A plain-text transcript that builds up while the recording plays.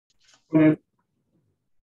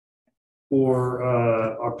For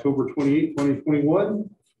October 28, 2021.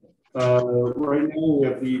 Right now, we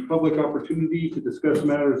have the public opportunity to discuss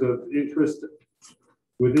matters of interest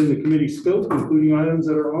within the committee scope, including items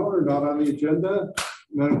that are on or not on the agenda.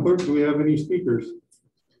 Madam Clerk, do we have any speakers?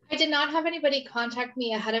 I did not have anybody contact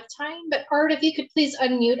me ahead of time, but Art, if you could please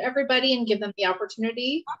unmute everybody and give them the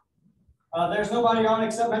opportunity. There's nobody on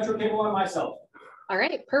except Metro Cable and myself. All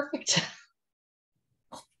right, perfect.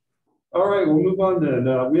 All right, we'll move on then.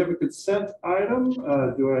 We have a consent item.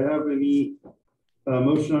 Do I have any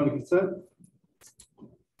motion on the consent?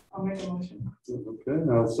 I'll make a motion.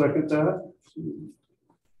 Okay, I'll second that.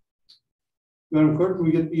 Madam Clerk, can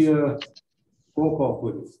we get the roll call,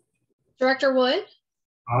 please? Director Wood?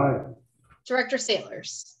 Aye. Director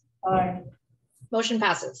Sailors? Aye. Motion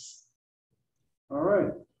passes. All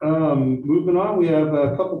right. Moving on, we have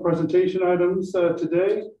a couple presentation items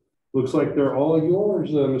today. Looks like they're all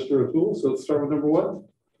yours, Mr. O'Toole. So let's start with number one.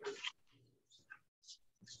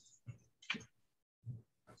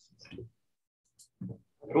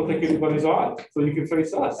 I don't think anybody's on, so you can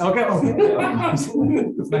face us. Okay.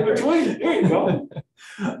 Number 20. There you go.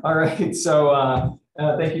 All right. So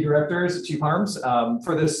thank you, directors, Chief Harms.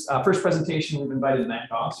 For this first presentation, we've invited Matt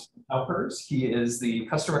Goss from CalPERS. He is the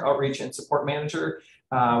Customer Outreach and Support Manager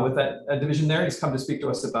with that division there. He's come to speak to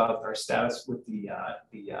us about our status with the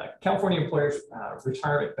California Employers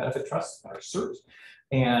Retirement Benefit Trust, our CERT,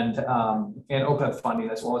 and OPEB funding,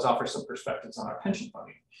 as well as offer some perspectives on our pension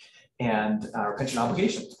funding and our pension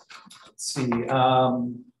obligations. Let's see.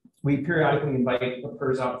 We periodically invite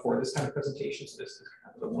PERS out for this kind of presentation. So this is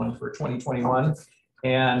kind of the one for 2021.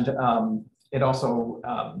 And it also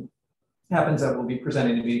happens that we'll be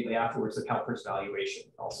presenting immediately afterwards the CalPERS valuation,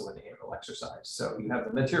 also in the annual exercise. So you have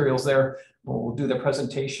the materials there. We'll do the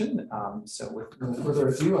presentation. So with no further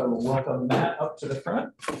ado, I will welcome Matt up to the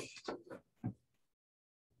front.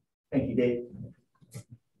 Thank you, Dave.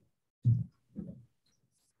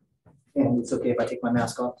 And it's okay if I take my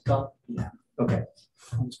mask off the top? Yeah. Okay.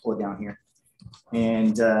 I'll just pull it down here.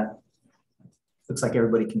 And looks like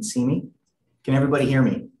everybody can see me. Can everybody hear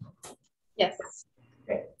me? Yes.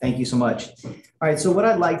 Okay. Thank you so much. All right. So what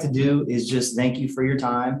I'd like to do is just thank you for your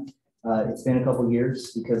time. It's been a couple of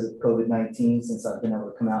years because of COVID-19 since I've been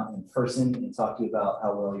able to come out in person and talk to you about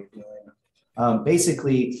how well you're doing.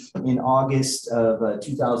 Basically, in August of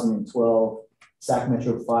 2012, Sac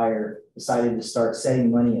Metro Fire decided to start setting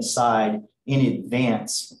money aside in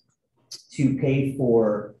advance to pay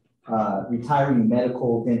for retiree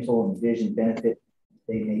medical, dental, and vision benefit.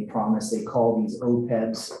 They made promise. They call these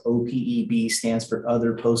OPEBs. OPEB stands for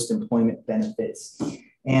Other Post-Employment Benefits.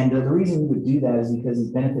 And the reason we would do that is because these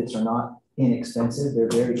benefits are not inexpensive. They're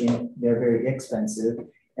very expensive,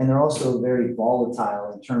 and they're also very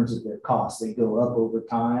volatile in terms of their costs. They go up over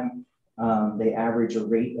time. They average a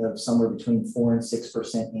rate of somewhere between 4% and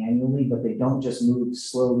 6% annually, but they don't just move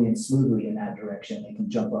slowly and smoothly in that direction. They can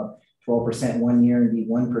jump up 12% one year and be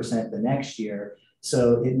 1% the next year.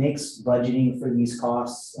 So it makes budgeting for these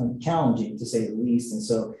costs challenging, to say the least. And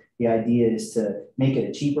so the idea is to make it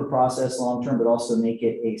a cheaper process long-term, but also make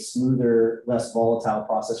it a smoother, less volatile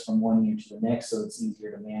process from one year to the next, so it's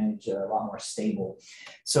easier to manage, a lot more stable.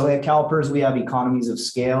 So at CalPERS, we have economies of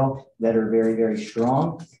scale that are very, very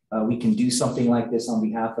strong. We can do something like this on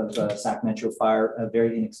behalf of Sac Metro Fire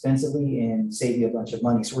very inexpensively and save you a bunch of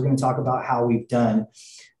money. So we're going to talk about how we've done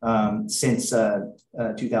since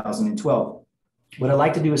 2012. What I'd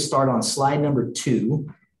like to do is start on slide number 2.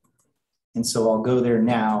 And so I'll go there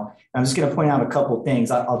now. I'm just going to point out a couple of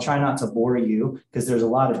things. I'll try not to bore you because there's a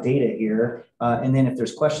lot of data here. And then if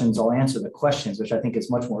there's questions, I'll answer the questions, which I think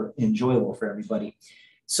is much more enjoyable for everybody.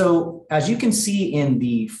 So as you can see in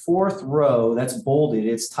the 4th row that's bolded,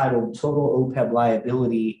 it's titled Total OPEB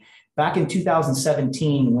Liability. Back in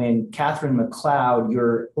 2017, when Catherine McLeod,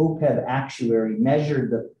 your OPEB actuary,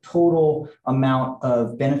 measured the total amount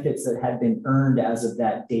of benefits that had been earned as of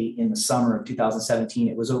that date in the summer of 2017,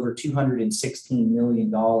 it was over $216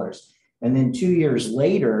 million. And then 2 years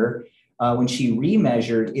later, when she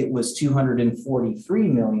remeasured, it was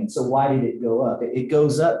 $243 million. So why did it go up? It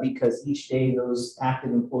goes up because each day those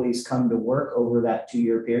active employees come to work over that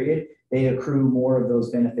 2-year period, they accrue more of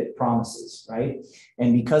those benefit promises, right?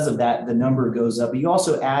 And because of that, the number goes up. But you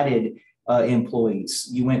also added employees.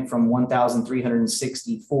 You went from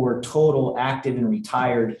 1,364 total active and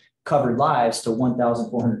retired covered lives to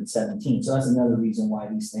 1,417. So that's another reason why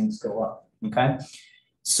these things go up, okay?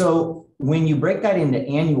 So when you break that into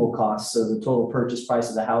annual costs, so the total purchase price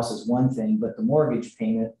of the house is one thing, but the mortgage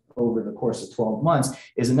payment over the course of 12 months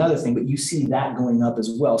is another thing, but you see that going up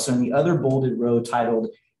as well. So in the other bolded row titled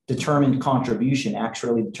determined contribution,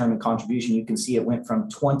 actually determined contribution, you can see it went from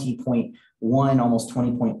 20.1, almost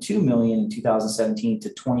 20.2 million in 2017 to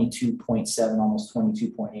 22.7, almost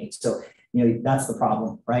 22.8. So, that's the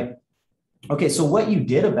problem, right? Okay, so what you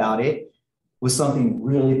did about it was something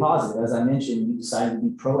really positive. As I mentioned, you decided to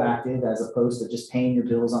be proactive as opposed to just paying your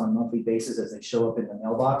bills on a monthly basis as they show up in the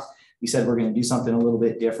mailbox. You said, we're going to do something a little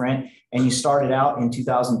bit different. And you started out in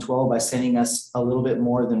 2012 by sending us a little bit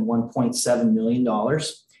more than $1.7 million.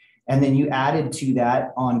 And then you added to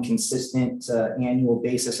that on consistent annual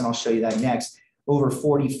basis, and I'll show you that next, over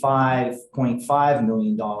 $45.5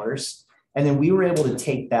 million. And then we were able to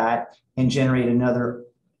take that and generate another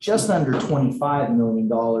just under $25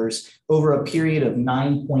 million over a period of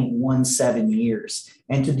 9.17 years.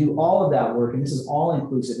 And to do all of that work, and this is all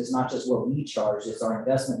inclusive, it's not just what we charge, it's our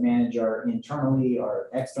investment manager internally, our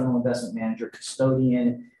external investment manager,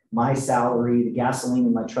 custodian, my salary, the gasoline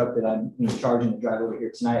in my truck that I'm charging to drive over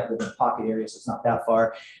here tonight. I live in a pocket area, so it's not that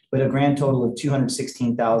far, but a grand total of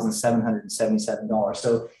 $216,777.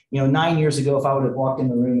 So, 9 years ago, if I would have walked in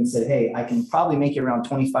the room and said, hey, I can probably make you around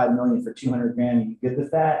 25 million for 200 grand, are you good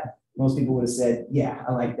with that? Most people would have said, yeah,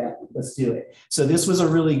 I like that. Let's do it. So this was a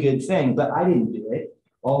really good thing, but I didn't do it.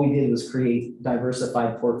 All we did was create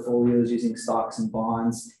diversified portfolios using stocks and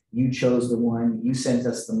bonds. You chose the one, you sent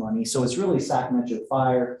us the money. So it's really Sacramento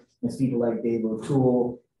Fire. It's people like Dave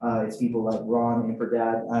O'Toole. It's people like Ron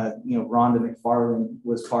Imperdad. Rhonda McFarland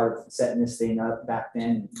was part of setting this thing up back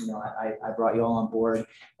then. I brought you all on board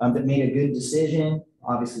that made a good decision.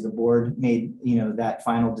 Obviously, the board made that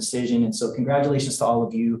final decision. And so congratulations to all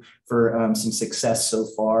of you for some success so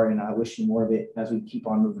far. And I wish you more of it as we keep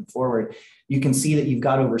on moving forward. You can see that you've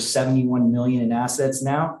got over 71 million in assets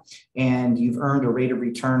now, and you've earned a rate of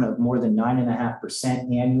return of more than 9.5%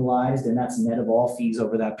 annualized. And that's net of all fees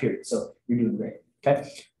over that period. So you're doing great. Okay.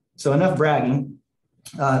 So enough bragging.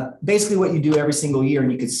 Basically what you do every single year,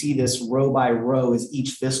 and you can see this row by row, is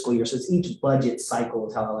each fiscal year. So it's each budget cycle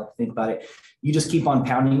is how I like to think about it. You just keep on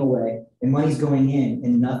pounding away and money's going in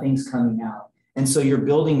and nothing's coming out. And so you're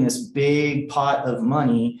building this big pot of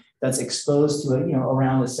money that's exposed to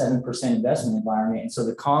around a 7% investment environment. And so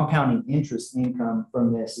the compounding interest income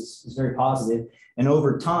from this is very positive. And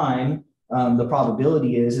over time, the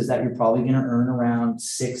probability is that you're probably going to earn around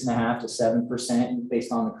 6.5 to 7%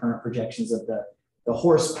 based on the current projections of the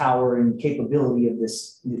horsepower and capability of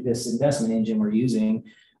this investment engine we're using.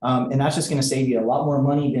 And that's just going to save you a lot more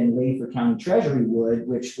money than Lathrop County Treasury would,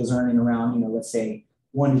 which was earning around, let's say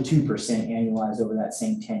 1 to 2% annualized over that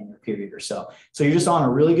same 10-year period or so. So you're just on a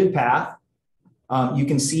really good path. You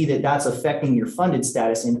can see that that's affecting your funded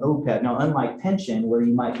status in OPEB. Now, unlike pension, where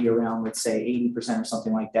you might be around, let's say 80% or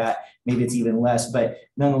something like that, maybe it's even less, but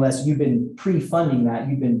nonetheless, you've been pre-funding that.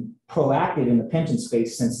 You've been proactive in the pension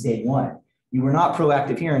space since day one. You were not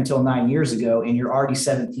proactive here until 9 years ago, and you're already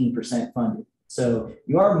 17% funded. So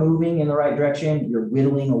you are moving in the right direction. You're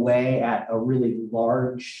whittling away at a really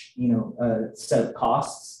large, set of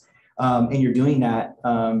costs, and you're doing that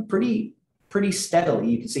pretty steadily.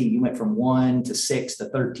 You can see you went from 1 to 6 to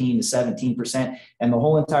 13 to 17%, and the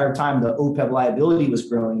whole entire time the OPEB liability was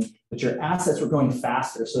growing, but your assets were growing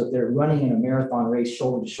faster. So if they're running in a marathon race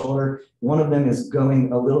shoulder to shoulder, one of them is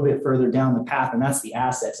going a little bit further down the path, and that's the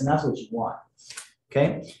assets, and that's what you want.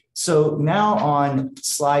 Okay, so now on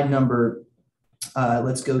slide number,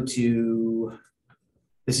 let's go to,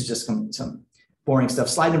 this is just some boring stuff.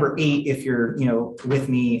 Slide number 8, if you're with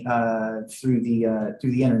me through the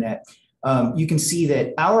internet. You can see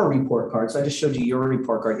that our report card, so I just showed you your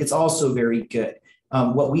report card, it's also very good.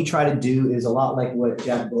 What we try to do is a lot like what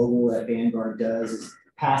Jack Bogle at Vanguard does, is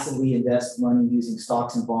passively invest money using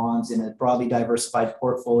stocks and bonds in a broadly diversified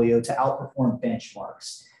portfolio to outperform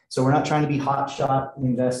benchmarks. So we're not trying to be hotshot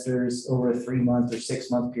investors over a 3-month or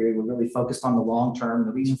 6-month period. We're really focused on the long term.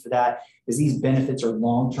 The reason for that is these benefits are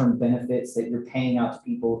long-term benefits that you're paying out to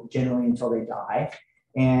people generally until they die.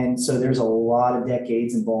 And so there's a lot of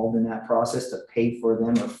decades involved in that process to pay for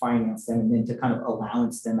them or finance them, and then to kind of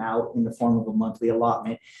allowance them out in the form of a monthly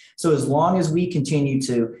allotment. So as long as we continue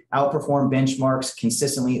to outperform benchmarks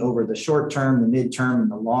consistently over the short term, the midterm,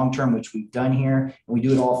 and the long term, which we've done here, and we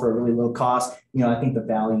do it all for a really low cost, I think the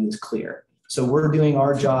value is clear. So we're doing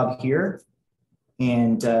our job here.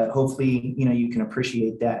 And hopefully, you can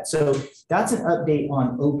appreciate that. So that's an update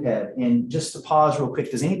on OPEB. And just to pause real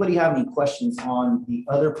quick, does anybody have any questions on the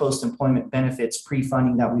other post-employment benefits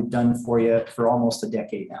pre-funding that we've done for you for almost a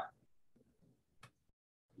decade now?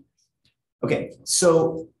 Okay,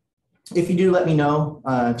 so if you do, let me know,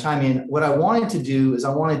 chime in. What I wanted to do is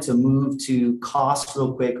I wanted to move to cost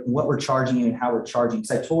real quick, what we're charging you and how we're charging.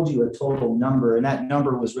 Because I told you a total number, and that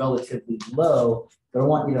number was relatively low but I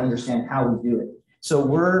want you to understand how we do it. So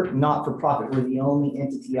we're not for profit. We're the only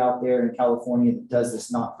entity out there in California that does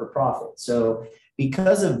this not for profit. So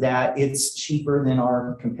because of that, it's cheaper than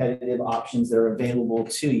our competitive options that are available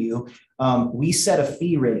to you. We set a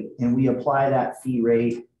fee rate and we apply that fee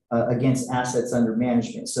rate against assets under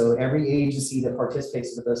management. So every agency that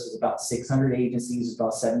participates with us is about 600 agencies,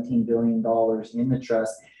 about $17 billion in the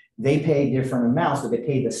trust. They pay different amounts, but they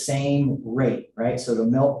pay the same rate, right? So the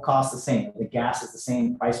milk costs the same, the gas is the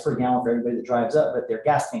same price per gallon for everybody that drives up, but their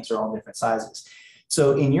gas tanks are all different sizes.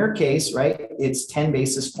 So in your case, right, it's 10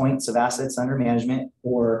 basis points of assets under management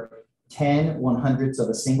or 10 100ths of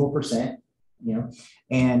a single percent, you know,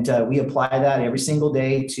 and we apply that every single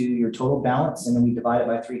day to your total balance, and then we divide it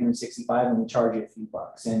by 365 and we charge you a few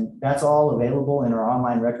bucks. And that's all available in our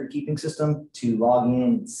online record keeping system to log in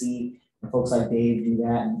and see. And folks like Dave do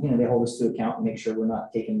that, and you know, they hold us to account and make sure we're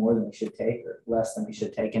not taking more than we should take or less than we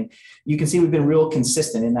should take. And you can see we've been real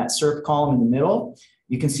consistent in that SERP column in the middle.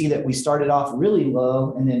 You can see that we started off really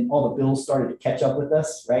low and then all the bills started to catch up with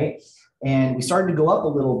us, right? And we started to go up a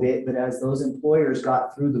little bit, but as those employers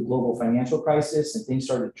got through the global financial crisis and things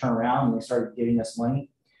started to turn around and they started giving us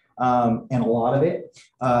money, and a lot of it,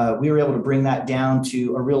 we were able to bring that down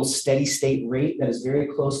to a real steady state rate that is very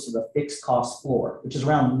close to the fixed cost floor, which is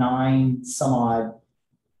around 9 some odd,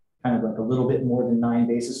 kind of like a little bit more than 9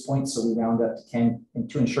 basis points. So we round up to 10 and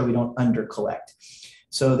to ensure we don't under collect.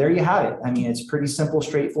 So there you have it. I mean, it's a pretty simple,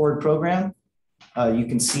 straightforward program. You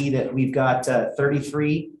can see that we've got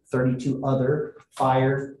 32 other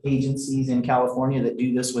fire agencies in California that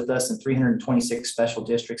do this with us, and 326 special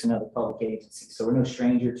districts and other public agencies. So we're no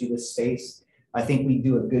stranger to this space. I think we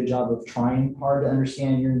do a good job of trying hard to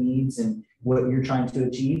understand your needs and what you're trying to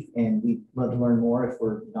achieve. And we'd love to learn more. If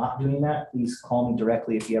we're not doing that, please call me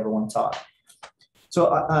directly if you ever want to talk.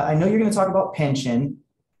 So I know you're going to talk about pension,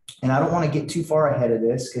 and I don't want to get too far ahead of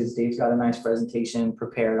this because Dave's got a nice presentation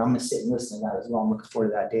prepared. I'm going to sit and listen to that as well. I'm looking forward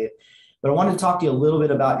to that, Dave. But I wanted to talk to you a little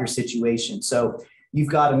bit about your situation. So you've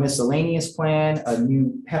got a miscellaneous plan, a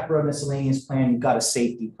new PEPRA miscellaneous plan, you've got a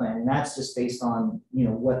safety plan, and that's just based on, you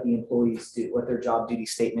know, what the employees do, what their job duty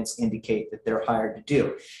statements indicate that they're hired to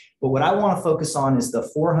do. But what I want to focus on is the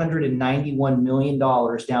 $491 million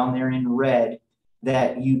down there in red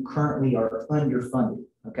that you currently are underfunded.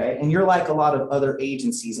 Okay. And you're like a lot of other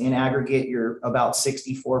agencies. In aggregate, you're about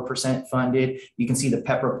 64% funded. You can see the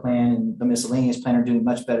PEPRA plan and the miscellaneous plan are doing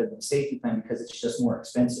much better than the safety plan because it's just more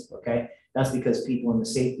expensive. Okay. That's because people in the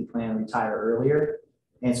safety plan retire earlier,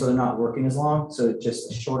 and so they're not working as long. So it's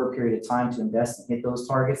just a shorter period of time to invest and hit those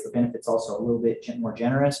targets. The benefit's also a little bit more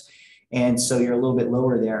generous. And so you're a little bit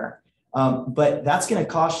lower there. But that's going to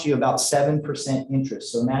cost you about 7%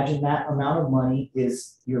 interest. So imagine that amount of money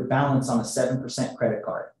is your balance on a 7% credit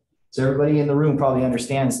card. So everybody in the room probably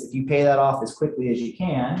understands if you pay that off as quickly as you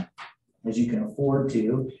can afford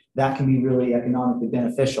to, that can be really economically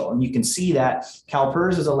beneficial. And you can see that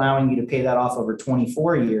CalPERS is allowing you to pay that off over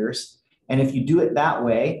 24 years. And if you do it that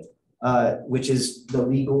way, which is the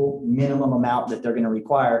legal minimum amount that they're going to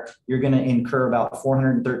require, you're going to incur about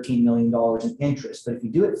 $413 million in interest. But if you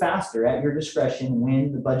do it faster at your discretion,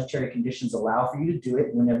 when the budgetary conditions allow for you to do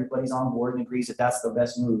it, when everybody's on board and agrees that that's the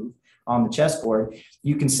best move on the chessboard,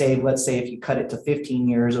 you can save, let's say if you cut it to 15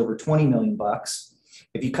 years over 20 million bucks,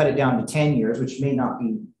 if you cut it down to 10 years, which may not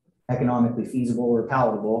be economically feasible or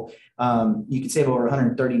palatable, you can save over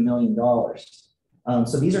 $130 million.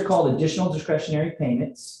 So these are called additional discretionary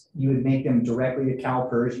payments. You would make them directly to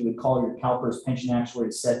CalPERS. You would call your CalPERS pension actuary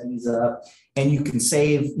to set these up, and you can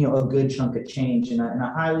save, you know, a good chunk of change. And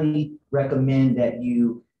I highly recommend that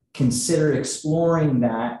you consider exploring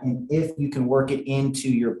that. And if you can work it into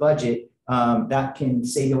your budget, that can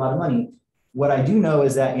save you a lot of money. What I do know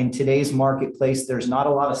is that in today's marketplace, there's not a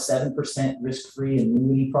lot of 7% risk-free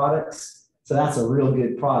annuity products. So that's a real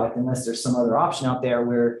good product, unless there's some other option out there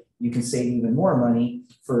where you can save even more money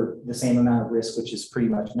for the same amount of risk, which is pretty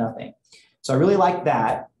much nothing. So I really like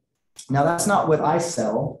that. Now, that's not what I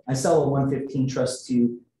sell. I sell a 115 trust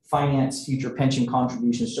to finance future pension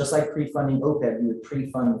contributions, just like pre-funding OPEB, you would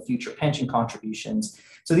pre-fund the future pension contributions.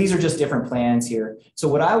 So these are just different plans here. So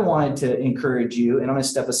what I wanted to encourage you, and I'm going to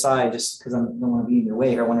step aside just because I don't want to be in your way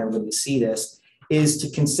here, I want everybody to see this, is to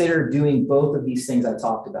consider doing both of these things I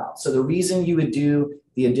talked about. So the reason you would do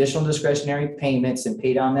the additional discretionary payments and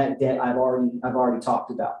pay down that debt I've already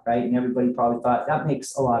talked about, right? And everybody probably thought that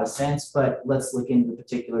makes a lot of sense, but let's look into the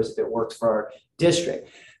particulars if it works for our district.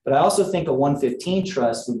 But I also think a 115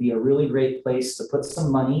 trust would be a really great place to put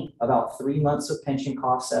some money, about 3 months of pension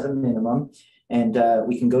costs at a minimum. And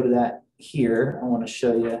we can go to that here. I want to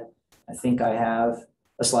show you, I think I have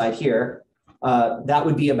a slide here. That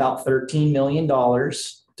would be about $13 million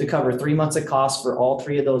to cover 3 months of costs for all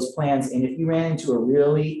three of those plans. And if you ran into a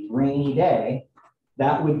really rainy day,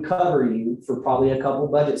 that would cover you for probably a couple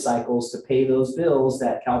budget cycles to pay those bills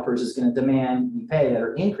that CalPERS is going to demand you pay that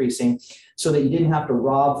are increasing, so that you didn't have to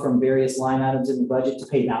rob from various line items in the budget to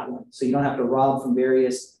pay that one. So you don't have to rob from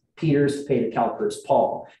various Peters to pay the CalPERS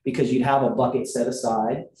Paul, because you'd have a bucket set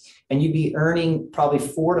aside and you'd be earning probably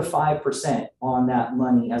 4 to 5% on that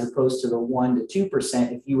money, as opposed to the 1 to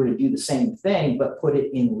 2% if you were to do the same thing, but put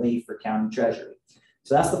it in lay for county treasury.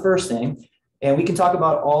 So that's the first thing. And we can talk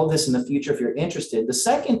about all of this in the future if you're interested. The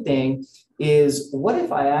second thing is, what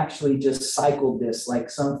if I actually just cycled this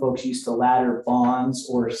like some folks used to ladder bonds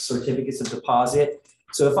or certificates of deposit?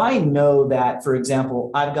 So if I know that, for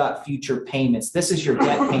example, I've got future payments, this is your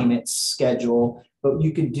debt payment schedule, but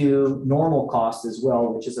you could do normal cost as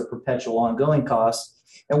well, which is a perpetual ongoing cost.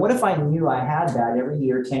 And what if I knew I had that every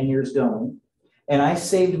year, 10 years going, and I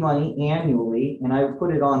saved money annually, and I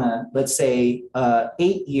put it on a, let's say,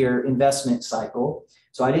 8-year investment cycle.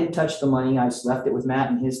 So I didn't touch the money. I just left it with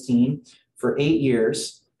Matt and his team for 8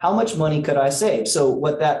 years. How much money could I save? So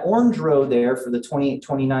what that orange row there for the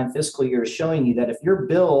 28-29 fiscal year is showing you that if your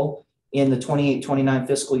bill in the 28-29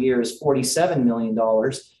 fiscal year is $47 million,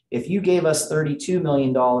 if you gave us $32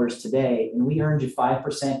 million today and we earned you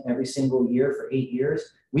 5% every single year for 8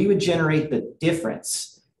 years, we would generate the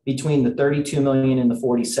difference between the 32 million and the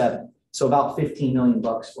 47. So about 15 million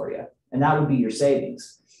bucks for you. And that would be your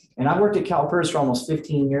savings. And I've worked at CalPERS for almost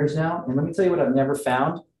 15 years now. And let me tell you what I've never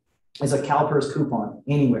found is a CalPERS coupon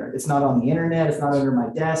anywhere. It's not on the internet. It's not under my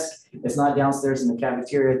desk. It's not downstairs in the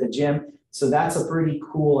cafeteria at the gym. So that's a pretty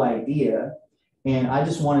cool idea. And I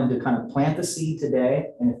just wanted to kind of plant the seed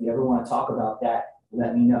today. And if you ever want to talk about that,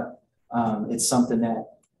 let me know. It's something that,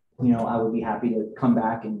 I would be happy to come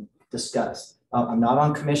back and discuss. I'm not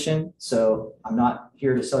on commission, so I'm not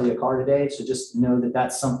here to sell you a car today. So just know that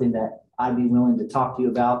that's something that I'd be willing to talk to you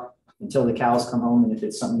about until the cows come home. And if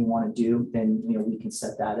it's something you want to do, then we can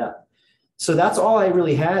set that up. So that's all I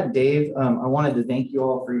really had, Dave. I wanted to thank you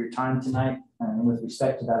all for your time tonight. And with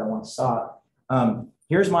respect to that, I want to stop.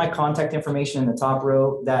 Here's my contact information in the top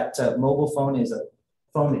row. That mobile phone is a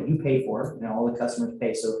phone that you pay for, all the customers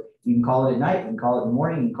pay. So you can call it at night, you can call it in the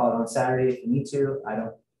morning, you can call it on Saturday if you need to. I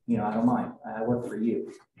don't mind. I work for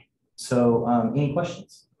you. So any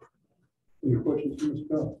questions? Any questions, Mr.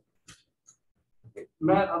 Bell?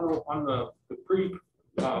 Matt, on the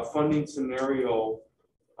pre-funding scenario,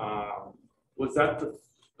 was that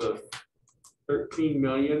the 13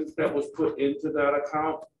 million that was put into that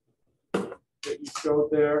account that you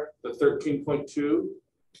showed there, the 13.2?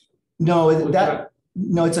 No,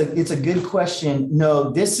 it's a good question.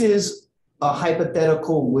 No, this is a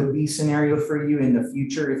hypothetical would-be scenario for you in the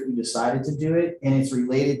future if we decided to do it, and it's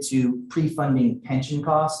related to pre-funding pension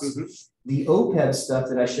costs. Mm-hmm. The OPEB stuff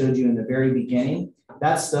that I showed you in the very beginning,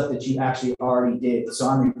 that's stuff that you actually already did. So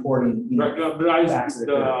I'm reporting. Right, no, but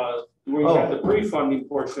when you had the pre-funding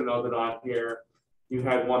portion of it on here, you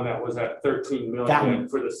had one that was at 13 million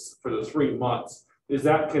for the 3 months. Is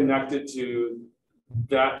that connected to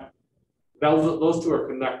that? Those two are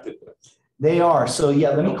connected. They are. So yeah,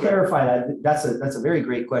 let me clarify that. That's a very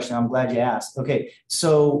great question. I'm glad you asked. Okay,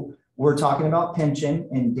 so we're talking about pension,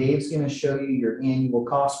 and Dave's going to show you your annual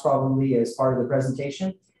cost probably as part of the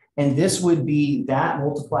presentation. And this would be that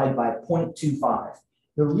multiplied by 0.25.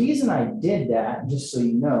 The reason I did that, just so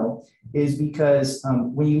you know, is because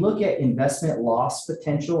when you look at investment loss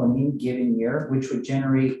potential in any given year, which would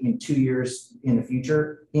generate in 2 years in the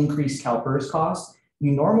future increased CalPERS costs,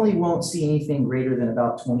 you normally won't see anything greater than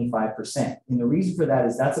about 25%. And the reason for that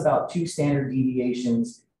is that's about 2 standard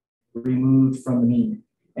deviations removed from the mean.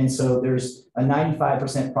 And so there's a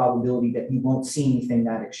 95% probability that you won't see anything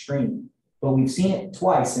that extreme. But we've seen it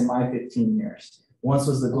twice in my 15 years. Once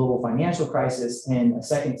was the global financial crisis, and a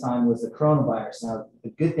second time was the coronavirus. Now, the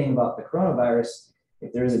good thing about the coronavirus,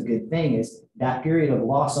 if there's a good thing, is that period of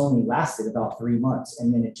loss only lasted about 3 months,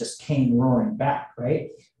 and then it just came roaring back, right?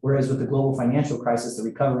 Whereas with the global financial crisis, the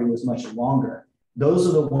recovery was much longer. Those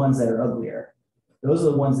are the ones that are uglier. Those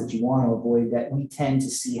are the ones that you want to avoid, that we tend to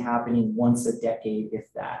see happening once a decade,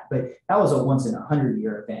 if that. But that was a once in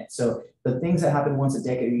 100-year event. So the things that happen once a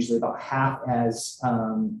decade are usually about half as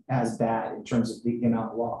bad in terms of the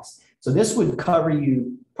amount of loss. So this would cover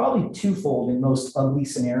you probably twofold in most ugly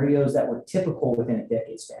scenarios that were typical within a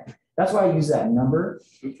decade span. That's why I use that number.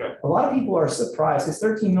 Okay. A lot of people are surprised because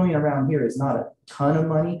 13 million around here is not a ton of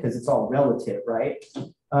money because it's all relative, right?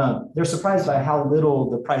 They're surprised by how little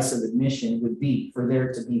the price of admission would be for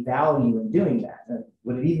there to be value in doing that.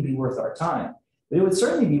 Would it even be worth our time? But it would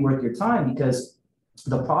certainly be worth your time, because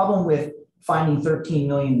the problem with finding 13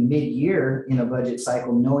 million mid-year in a budget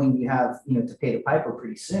cycle, knowing you have, to pay the piper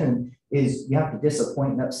pretty soon, is you have to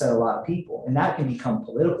disappoint and upset a lot of people. And that can become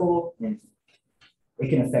political, and it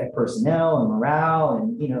can affect personnel and morale.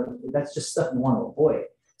 And, that's just stuff you want to avoid.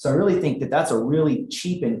 So I really think that that's a really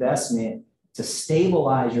cheap investment to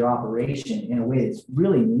stabilize your operation in a way that's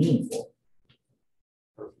really meaningful.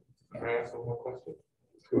 Can I ask one more question?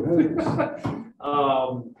 Go ahead.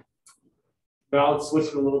 Now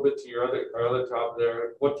switching a little bit to your other job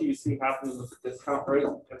there, what do you see happening with the discount rate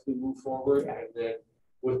as we move forward? And then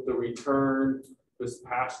with the return this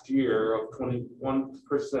past year of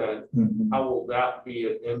 21%, how will that be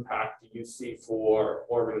an impact do you see for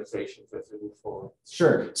organizations as we move forward?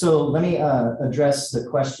 Sure. So let me address the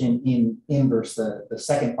question in inverse, the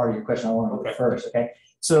second part of your question. I want to go first. Okay.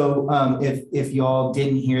 So if y'all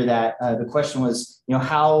didn't hear that, the question was,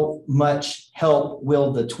 how much help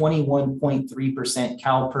will the 21.3%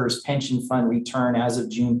 CalPERS pension fund return as of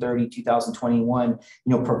June 30, 2021,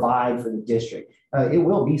 provide for the district? It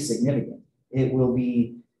will be significant. It will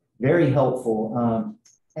be very helpful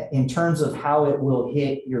in terms of how it will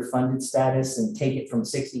hit your funded status and take it from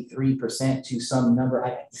 63% to some number.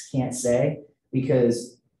 I just can't say,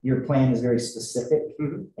 because your plan is very specific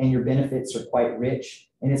and your benefits are quite rich.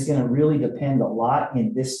 And it's going to really depend a lot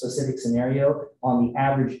in this specific scenario on the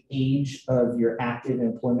average age of your active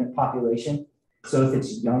employment population. So if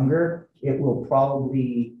it's younger, it will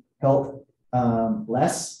probably help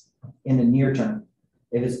less in the near term.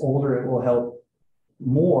 If it's older, it will help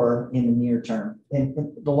more in the near term.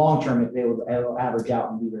 In the long term, it will average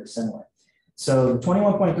out and be very similar. So the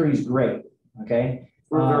 21.3 is great. Okay.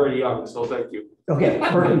 We're very young, so thank you. Okay,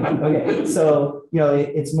 perfect. Okay, so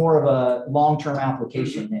it's more of a long-term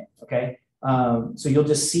application then. Okay, so you'll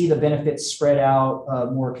just see the benefits spread out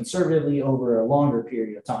more conservatively over a longer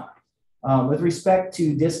period of time. With respect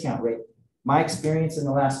to discount rate, my experience in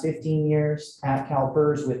the last 15 years at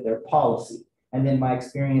CalPERS with their policy, and then my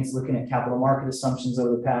experience looking at capital market assumptions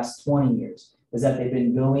over the past 20 years, is that they've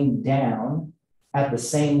been going down at the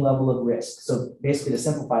same level of risk. So basically, to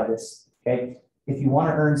simplify this, okay. If you want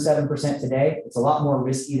to earn 7% today, it's a lot more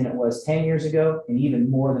risky than it was 10 years ago, and even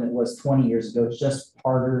more than it was 20 years ago. It's just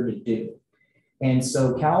harder to do. And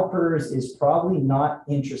so CalPERS is probably not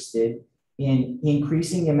interested in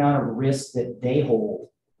increasing the amount of risk that they hold.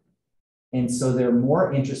 And so they're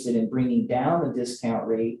more interested in bringing down the discount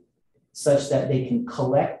rate such that they can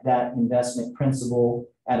collect that investment principal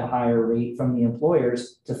at a higher rate from the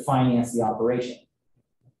employers to finance the operation.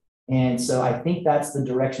 And so I think that's the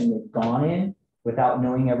direction they've gone in, without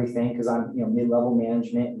knowing everything, because I'm mid-level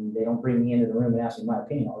management and they don't bring me into the room and ask me my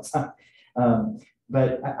opinion all the time.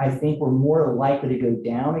 But I think we're more likely to go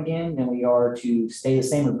down again than we are to stay the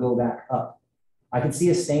same or go back up. I can see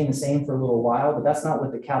us staying the same for a little while, but that's not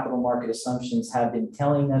what the capital market assumptions have been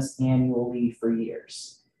telling us annually for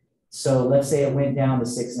years. So let's say it went down to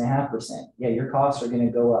 6.5%. Yeah, your costs are going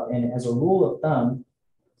to go up. And as a rule of thumb,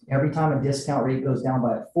 every time a discount rate goes down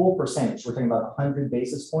by a full percentage, we're talking about 100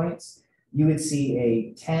 basis points, you would see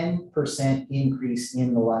a 10% increase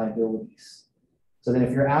in the liabilities. So then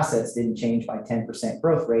if your assets didn't change by 10%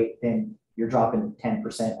 growth rate, then you're dropping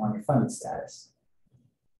 10% on your funded status.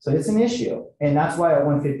 So it's an issue. And that's why a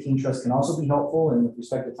 115 trust can also be helpful. And with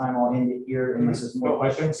respect to time, I'll end it here unless there's more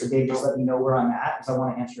questions. So Dave, just let me know where I'm at, because I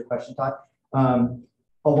want to answer your question, Todd. A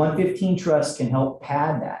 115 trust can help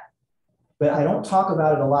pad that. But I don't talk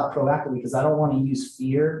about it a lot proactively because I don't want to use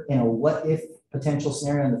fear in a what if potential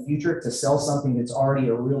scenario in the future to sell something that's already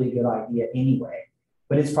a really good idea anyway.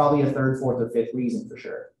 But it's probably a third, fourth, or fifth reason for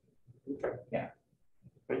sure. Okay. Yeah.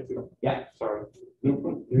 Thank you. Yeah. Sorry.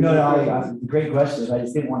 No, great questions. I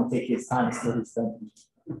just didn't want to take his time until he's done.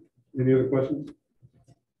 Any other questions?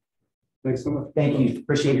 Thanks so much. Thank you.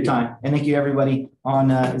 Appreciate your time. And thank you everybody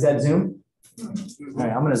on, is that Zoom? All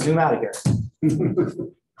right, I'm going to zoom out of here.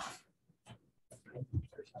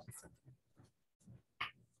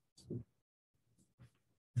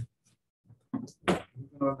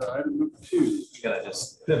 Item number 2. I'm gonna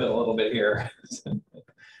just pivot a little bit here.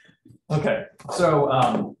 Okay,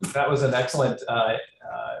 so that was an excellent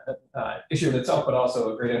issue in itself, but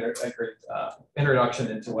also a great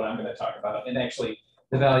introduction into what I'm going to talk about. And actually,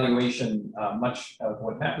 the valuation, much of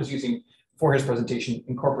what Matt was using for his presentation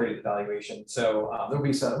incorporated the valuation. So there'll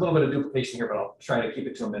be a little bit of duplication here, but I'll try to keep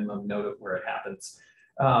it to a minimum, note of where it happens.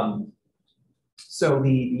 So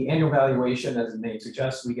the annual valuation, as the name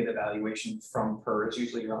suggests, we get a valuation from PERS,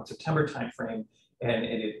 usually around September timeframe, and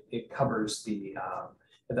it covers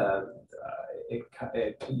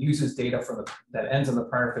it uses data from that ends in the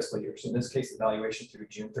prior fiscal year. So in this case, the valuation through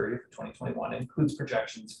June 30th of 2021 includes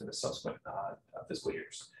projections for the subsequent fiscal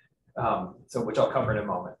years. So which I'll cover in a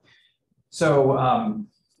moment. So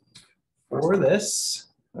for this,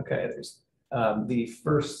 okay, there's the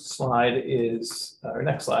first slide is, or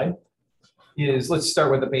next slide is, let's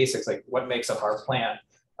start with the basics, like what makes up our plan.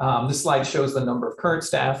 This slide shows the number of current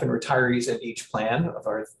staff and retirees at each plan of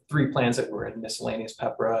our 3 plans that were in miscellaneous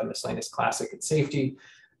PEPRA, miscellaneous classic and safety,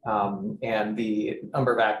 and the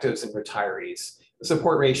number of actives and retirees. The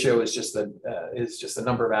support ratio is just the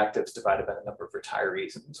number of actives divided by the number of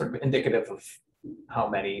retirees, sort of indicative of how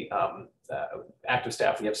many active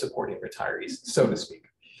staff we have supporting retirees, so to speak.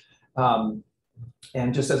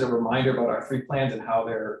 And just as a reminder about our 3 plans and how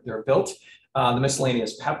they're built, the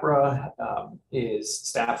miscellaneous PEPRA is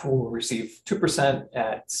staff will receive 2%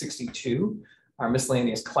 at 62. Our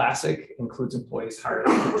miscellaneous classic includes employees hired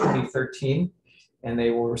after 2013, and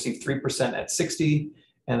they will receive 3% at 60.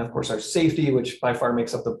 And of course, our safety, which by far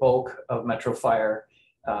makes up the bulk of Metro Fire,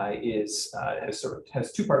 has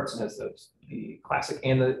 2 parts. It has the classic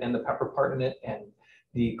and the PEPRA part in it, and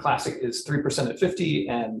the classic is 3% at 50,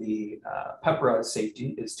 and the PEPRA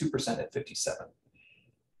safety is 2% at 57.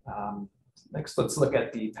 Next, let's look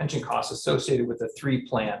at the pension costs associated with the 3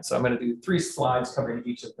 plans. So I'm going to do 3 slides covering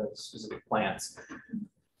each of the specific plans.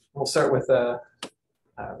 We'll start with the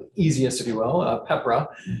easiest, if you will, PEPRA.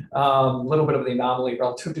 A little bit of the anomaly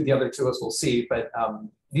relative to the other 2, as we'll see, but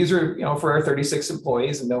these are, for our 36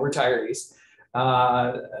 employees and no retirees.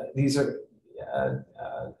 These are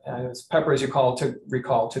PEPRA, as you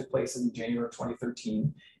recall, took place in January of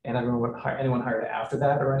 2013, and anyone hired after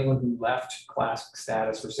that, or anyone who left classic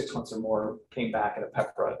status for 6 months or more, came back at a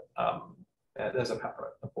PEPRA as a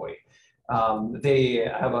PEPRA employee. They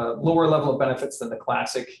have a lower level of benefits than the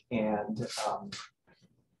classic, and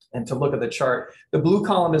to look at the chart, the blue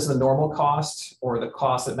column is the normal cost, or the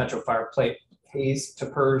cost that Metro Fire pays to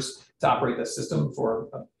PERS to operate the system for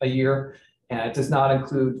a year. And it does not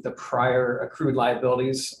include the prior accrued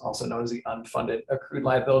liabilities, also known as the unfunded accrued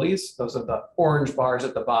liabilities. Those are the orange bars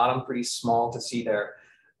at the bottom, pretty small to see there.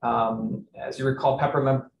 As you recall,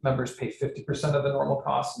 PEPRA members pay 50% of the normal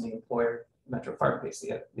costs, and the employer, Metro Fire, pays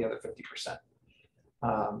the other 50%.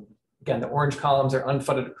 Again, the orange columns are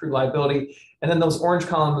unfunded accrued liability. And then those orange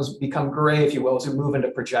columns become gray, if you will, as we move into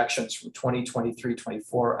projections from 2023,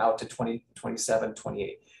 24 out to 2027,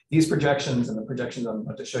 28. These projections and the projections I'm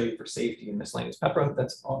about to show you for safety and miscellaneous PEPRA,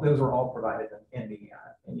 those were all provided in the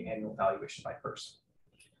annual valuation by PERS.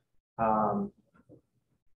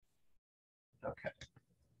 Okay,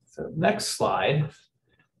 so next slide.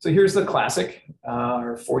 So here's the classic,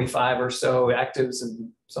 or 45 or so actives and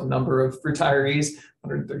some number of retirees,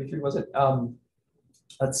 133 was it?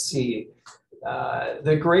 Let's see,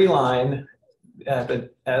 the gray line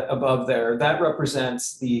above there, that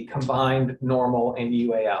represents the combined normal and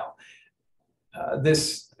UAL.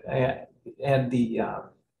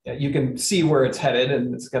 You can see where it's headed,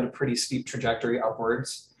 and it's got a pretty steep trajectory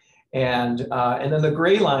upwards. And then the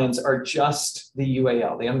gray lines are just the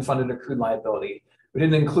UAL, the unfunded accrued liability. We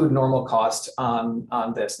didn't include normal cost on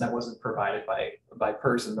this, and that wasn't provided by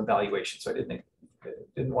PERS in the valuation, so I didn't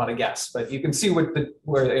want to guess. But you can see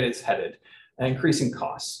where it is headed, increasing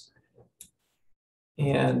costs.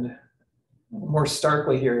 And more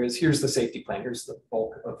starkly here's the safety plan. Here's the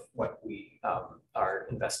bulk of what we are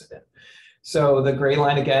invested in. So the gray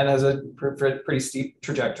line again has a pretty steep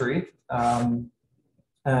trajectory. You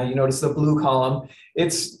notice the blue column. You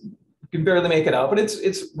can barely make it out, but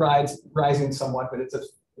it's rising somewhat, but it's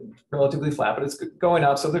relatively flat, but it's going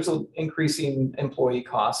up. So there's an increasing employee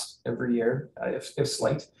cost every year, if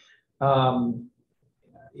slight.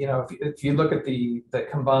 If you look at the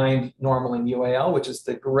combined normal and UAL, which is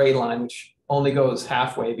the gray line, which only goes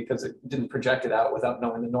halfway because it didn't project it out without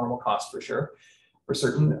knowing the normal cost for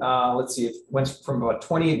certain. Let's see, it went from about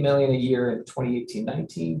 28 million a year in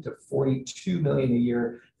 2018-19 to 42 million a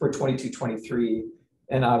year for 22-23.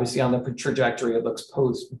 And obviously on the trajectory, it looks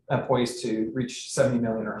poised to reach 70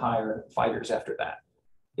 million or higher 5 years after that,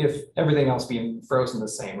 if everything else being frozen the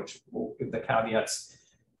same, which we'll give the caveats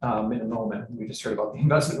in a moment. We just heard about the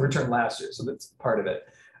investment return last year, so that's part of it.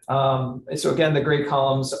 So again, the gray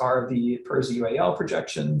columns are the PERS UAL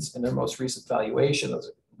projections and their most recent valuation. Those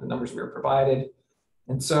are the numbers we were provided.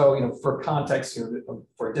 And so, for context here,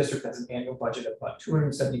 for a district that's an annual budget of about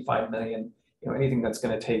 275 million, anything that's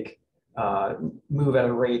going to take move at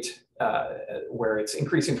a rate where it's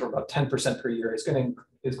increasing for about 10% per year is going to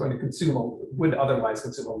would otherwise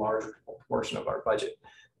consume a large portion of our budget,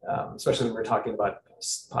 especially when we're talking about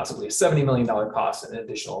possibly a $70 million cost in an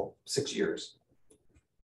additional 6 years.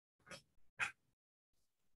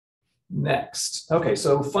 Next, okay,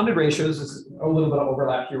 so funded ratios is a little bit of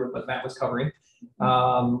overlap here with what Matt was covering.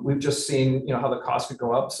 We've just seen, how the cost could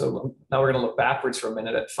go up. So now we're going to look backwards for a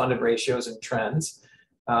minute at funded ratios and trends.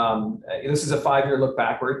 This is a 5-year look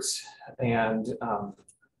backwards, and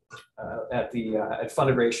at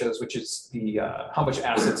funded ratios, which is the how much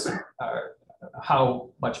assets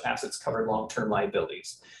cover long-term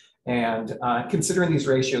liabilities. And considering these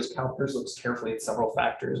ratios, CalPERS looks carefully at several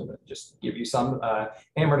factors. I'm going to just give you some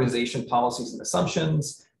amortization policies and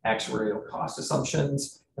assumptions, actuarial cost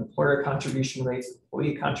assumptions, employer contribution rates,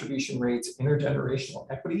 employee contribution rates, intergenerational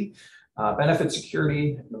equity, benefit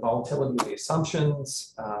security, the volatility of the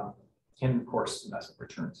assumptions, and of course, investment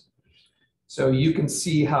returns. So you can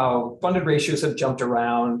see how funded ratios have jumped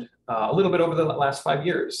around a little bit over the last 5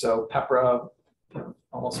 years. So PEPRA,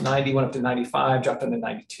 almost 90, went up to 95, dropped down to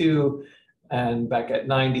 92, and back at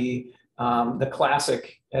 90. The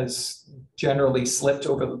classic has generally slipped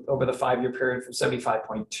over the 5-year period from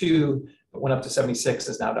 75.2, but went up to 76,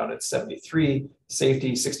 is now down at 73.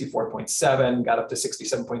 Safety, 64.7, got up to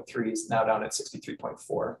 67.3, is now down at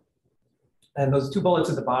 63.4. And those 2 bullets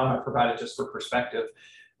at the bottom are provided just for perspective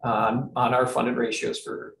on our funded ratios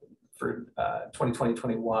for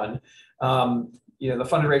 2020-21. The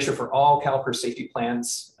funded ratio for all CalPERS safety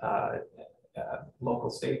plans, local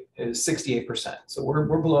state, is 68%. So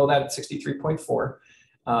we're below that at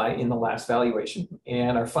 63.4 in the last valuation.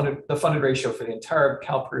 And the funded ratio for the entire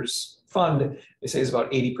CalPERS fund, they say, is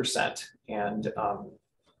about 80%. And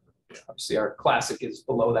obviously our classic is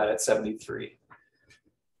below that at 73%.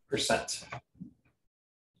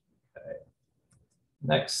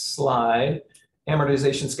 Next slide,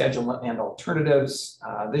 amortization schedule and alternatives.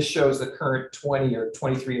 This shows the current 20 or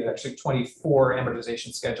 23, actually 24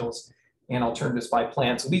 amortization schedules and alternatives by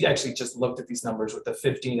plan. So we actually just looked at these numbers with the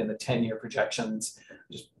 15 and the 10-year projections,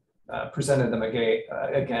 just presented them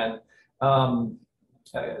again.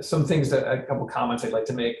 Some things, a couple comments I'd like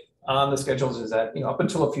to make on the schedules is that, up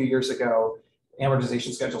until a few years ago,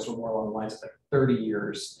 amortization schedules were more along the lines of like 30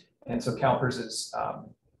 years. And so CalPERS is,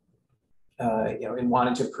 in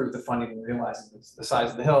wanting to improve the funding and realizing the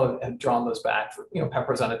size of the hill, and drawn those back for,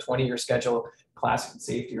 PEPRA's on a 20-year schedule, Classic and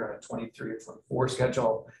Safety are on a 23 or 24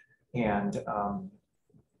 schedule. And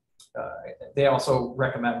they also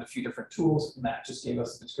recommend a few different tools. Matt just gave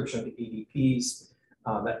us a description of the ADPs,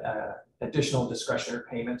 that additional discretionary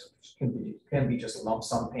payments, which can be just lump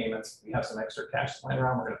sum payments. We have some extra cash lying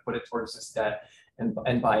around, we're going to put it towards this debt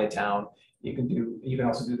and buy it down. You can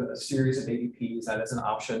also do a series of ADPs. That is an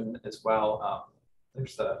option as well.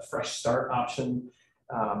 There's the fresh start option,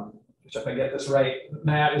 which, if I get this right,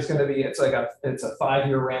 Matt, is going to be, it's a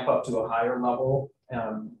 5-year ramp up to a higher level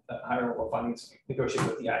funding. So negotiate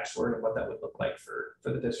with the actuary and what that would look like for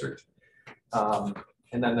the district.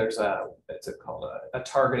 And then there's called a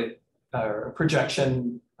targeted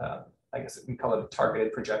projection. I guess we call it a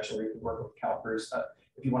targeted projection, where you can work with CalPERS.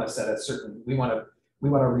 If you want to set a certain, we want to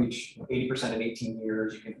reach 80% in 18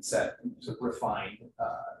 years. You can set sort of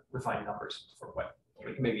refined numbers for what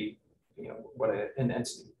maybe what an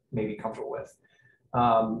entity may be comfortable with.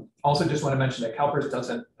 Also, just want to mention that CalPERS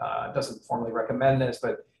doesn't formally recommend this,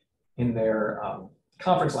 but in their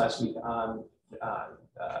conference last week on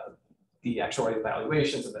the actuarial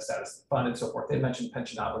evaluations and the status of the fund and so forth, they mentioned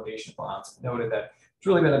pension obligation bonds, noted that it's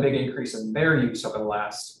really been a big increase in their use over the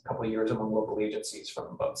last couple of years among local agencies,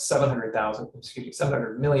 from about 700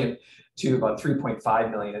 million to about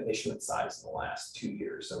 3.5 million in issuance size in the last 2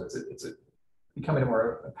 years. So it's becoming a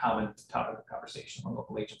common topic of conversation among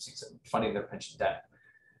local agencies and funding their pension debt.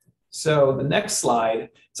 So the next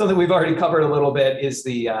slide, something we've already covered a little bit, is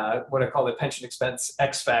the what I call the pension expense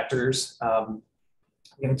X factors.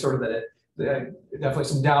 And sort of definitely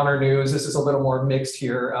some downer news. This is a little more mixed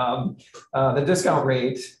here. The discount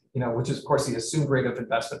rate, which is of course the assumed rate of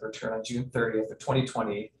investment return on June 30th of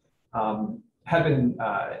 2020, had been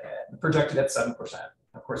projected at 7%.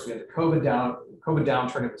 Of course, we had the COVID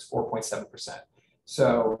downturn, it was 4.7%.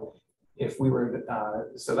 So if we were,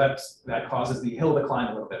 that causes the hill decline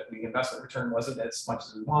a little bit. The investment return wasn't as much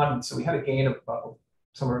as we wanted, so we had a gain of about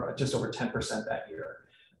somewhere just over 10% that year.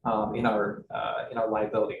 In our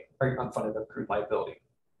liability, or unfunded accrued liability.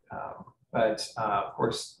 But of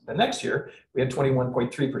course, the next year we had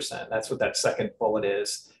 21.3%. That's what that second bullet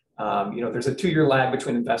is. There's a 2-year lag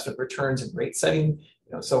between investment returns and rate setting.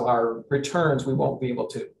 So our returns, we won't be able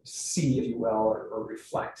to see, if you will, or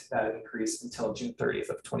reflect that increase until June 30th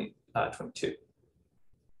of 2022.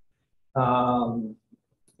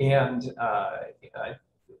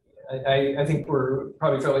 I think we're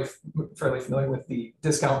probably fairly familiar with the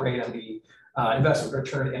discount rate and the investment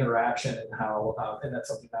return interaction, and how, and that's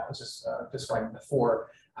something that was just describing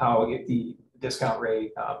before, how the discount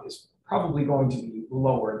rate is probably going to be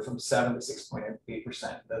lowered from 7 to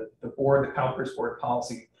 6.8%. The board, the CalPERS board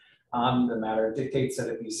policy on the matter dictates that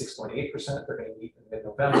it be 6.8%. They're going to meet in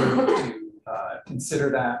mid-November to consider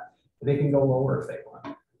that. They can go lower if they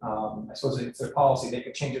want. I suppose it's their policy. They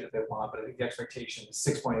could change it if they want, but I think the expectation is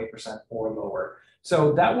 6.8% or lower.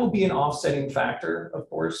 So that will be an offsetting factor, of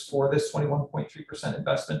course, for this 21.3%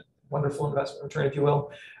 investment, wonderful investment return, if you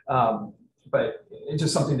will. But it's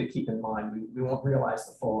just something to keep in mind. We won't realize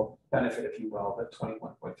the full benefit, if you will, the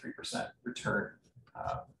 21.3% return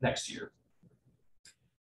next year.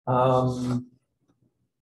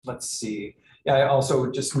 Let's see. Yeah, I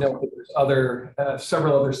also just note that there's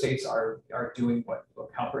several other states are doing what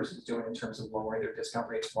CalPERS is doing in terms of lowering their discount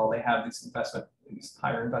rates while they have these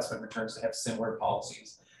higher investment returns. They have similar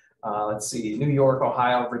policies. Let's see, New York,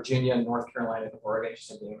 Ohio, Virginia, North Carolina, and Oregon, just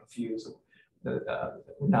to name a few. So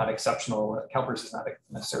not exceptional. CalPERS is not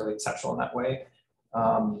necessarily exceptional in that way.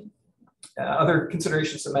 Other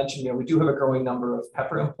considerations to mention, we do have a growing number of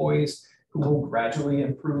PEPR employees who will gradually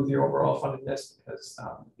improve your overall fundedness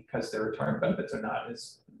because their retirement benefits are not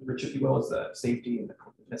as rich, if you will, as the safety and the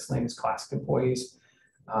miscellaneous classic employees.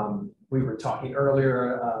 We were talking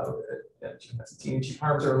earlier, Chief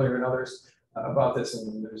Harms earlier and others about this,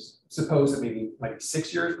 and there's supposed that maybe might be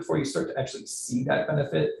 6 years before you start to actually see that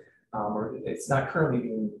benefit, or it's not currently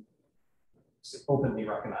being openly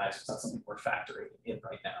recognized. It's not something we're factoring in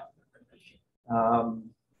right now.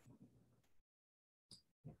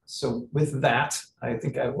 So with that, I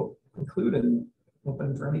think I will conclude and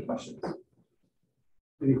open for any questions.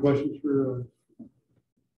 Any questions for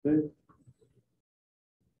Dave?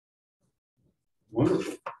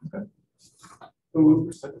 Wonderful. Okay.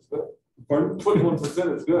 Pardon?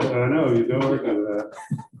 21% is good. I know, you don't work on that.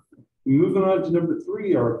 Moving on to number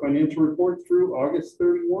 3, our financial report through August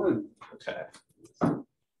 31. Okay. All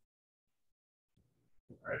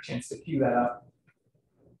right, a chance to cue that up.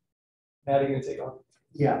 Matt, are you going to take on?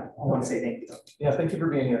 Yeah, I want to say thank you. Yeah, thank you for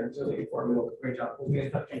being here. It's really informative. Great job. We'll be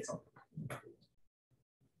in touch.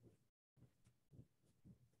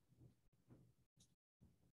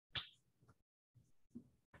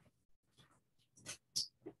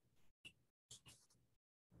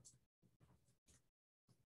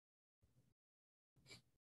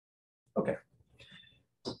 Okay.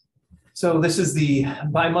 So this is the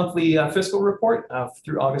bi-monthly fiscal report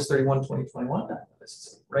through August 31, 2021. This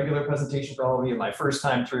is a regular presentation for all of you, my first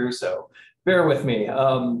time through, so bear with me.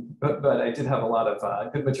 But I did have a lot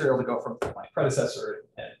of good material to go from my predecessor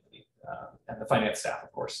and the finance staff,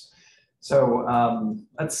 of course. So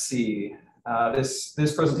let's see. This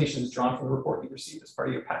presentation is drawn from the report you received as part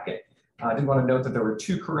of your packet. I did want to note that there were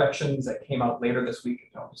 2 corrections that came out later this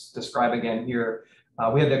week. I'll just describe again here.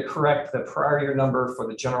 We had to correct the prior year number for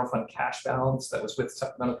the general fund cash balance that was with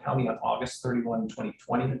Sacramento County on August 31,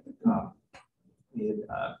 2020. We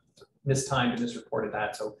had mistimed and misreported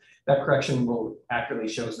that. So that correction will accurately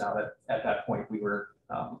shows now that at that point we were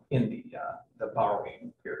in the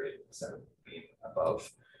borrowing period instead of being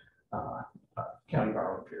above county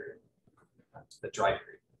borrowing period, the dry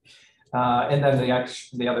period. And then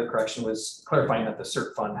the other correction was clarifying that the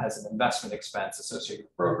CERT fund has an investment expense associated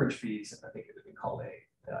with brokerage fees, and I think it would be called a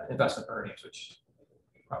investment earnings, which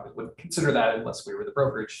we probably wouldn't consider that unless we were the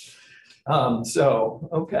brokerage.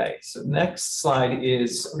 Okay, so next slide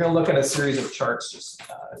is, we're going to look at a series of charts just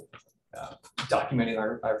documenting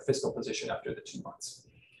our fiscal position after the 2 months.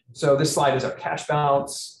 So this slide is our cash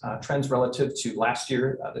balance trends relative to last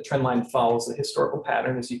year. The trend line follows the historical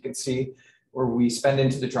pattern, as you can see, where we spend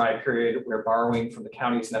into the dry period where borrowing from the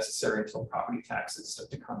county is necessary until property taxes start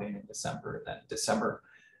to come in December, and then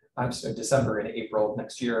December and April of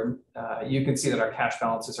next year. You can see that our cash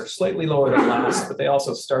balances are slightly lower than last, but they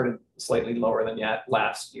also started slightly lower than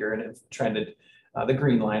last year and have trended, the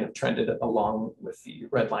green line have trended along with the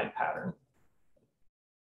red line pattern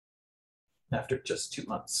after just 2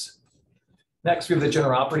 months. Next, we have the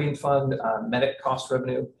general operating fund, medic cost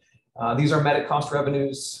revenue. These are medic cost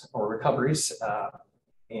revenues or recoveries,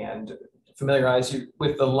 and familiarize you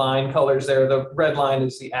with the line colors there. The red line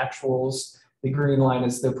is the actuals, the green line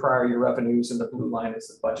is the prior year revenues, and the blue line is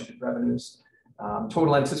the budgeted revenues.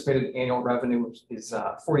 Total anticipated annual revenue is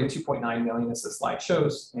 42.9 million, as the slide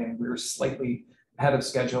shows, and we were slightly ahead of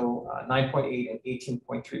schedule, 9.8 and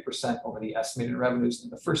 18.3% over the estimated revenues in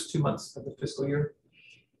the first 2 months of the fiscal year.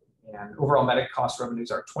 And overall medic cost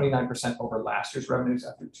revenues are 29% over last year's revenues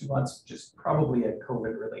after 2 months, which is probably a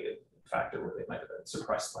COVID-related factor where they might have been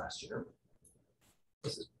suppressed last year.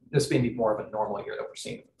 This may be more of a normal year that we're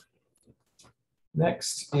seeing.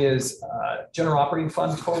 Next is general operating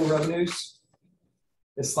fund total revenues.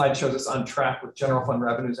 This slide shows us on track with general fund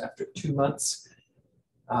revenues after 2 months.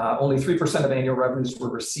 Only 3% of annual revenues were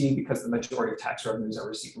received because the majority of tax revenues are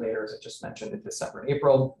received later, as I just mentioned, in December and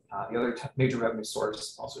April. The other major revenue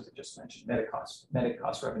source, also as I just mentioned,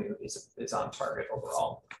 Medicost revenue is on target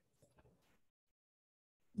overall.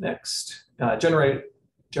 Next,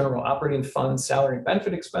 general operating fund salary and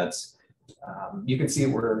benefit expense. You can see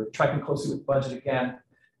we're tracking closely with budget again,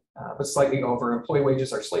 but slightly over. Employee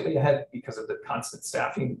wages are slightly ahead because of the constant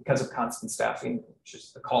staffing, which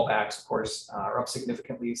is the callbacks, of course, are up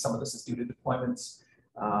significantly. Some of this is due to deployments,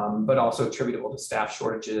 but also attributable to staff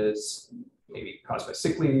shortages, maybe caused by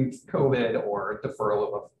sick leave, COVID, or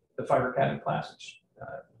deferral of the fire academy class, which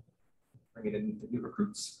bringing in the new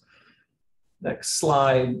recruits. Next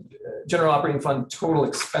slide, general operating fund total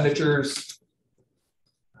expenditures.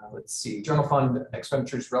 Let's see, general fund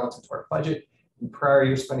expenditures relative to our budget. In prior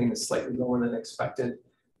year spending is slightly lower than expected,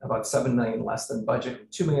 about 7 million less than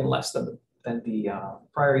budget, 2 million less than the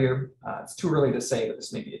prior year. It's too early to say that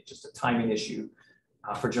this may be just a timing issue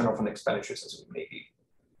for general fund expenditures, as we may be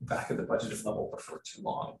back at the budgeted level before too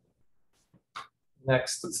long.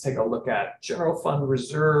 Next, let's take a look at general fund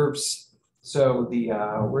reserves. So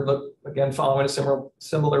we're again following a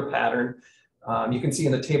similar pattern. You can see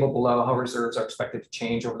in the table below how reserves are expected to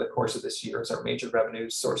change over the course of this year as our major revenue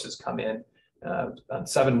sources come in. On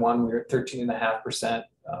 7/1, we were at 13.5%.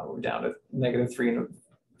 We're down to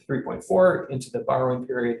 -3.4 into the borrowing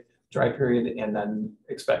period, dry period, and then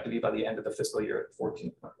expect to be by the end of the fiscal year at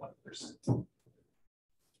 14.1%.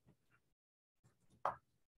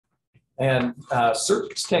 And CERP,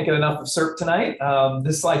 just can't get enough of CERP tonight.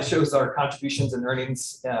 This slide shows our contributions and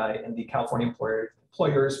earnings in the California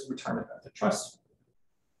Employers Retirement Benefit Trust.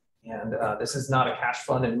 And this is not a cash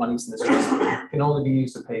fund, and monies in this trust can only be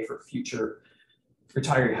used to pay for future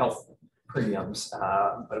retiree health premiums.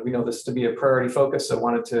 But we know this to be a priority focus, so I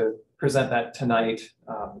wanted to present that tonight,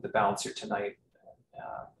 the balance here tonight.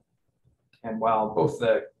 And while both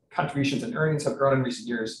the contributions and earnings have grown in recent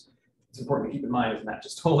years, it's important to keep in mind, as Matt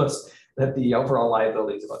just told us, that the overall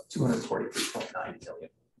liability is about $243.9 million.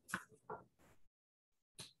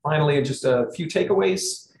 Finally, just a few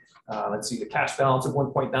takeaways. Let's see, the cash balance of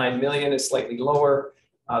 1.9 million is slightly lower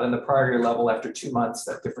than the prior year level after 2 months.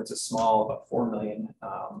 That difference is small, about 4 million,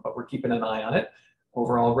 but we're keeping an eye on it.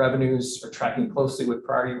 Overall revenues are tracking closely with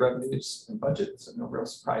prior year revenues and budget, so no real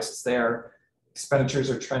surprises there. Expenditures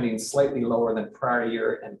are trending slightly lower than prior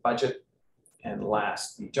year and budget. And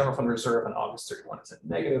last, the general fund reserve on August 31 is at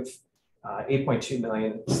negative 8.2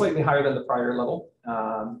 million, slightly higher than the prior level,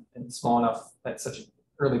 and small enough at such an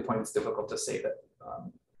early point, it's difficult to say that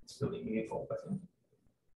it's really meaningful, but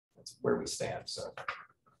that's where we stand. So,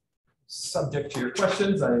 subject to your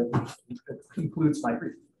questions, that concludes my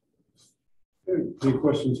brief. Okay, any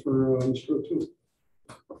questions for Mr. O'Toole?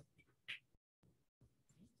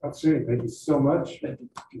 Outstanding. Thank you so much.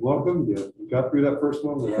 Welcome. You got through that first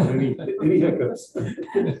one without any hiccups.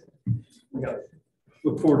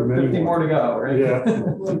 Look forward to many 50 more to go, right? Yeah,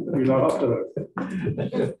 you're not off to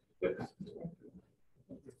that.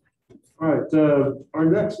 All right, our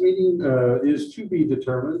next meeting is to be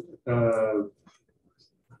determined.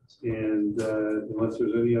 And unless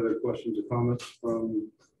there's any other questions or comments from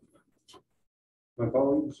my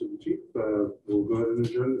colleagues or the chief, we'll go ahead and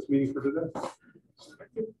adjourn this meeting for today.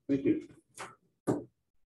 Thank you.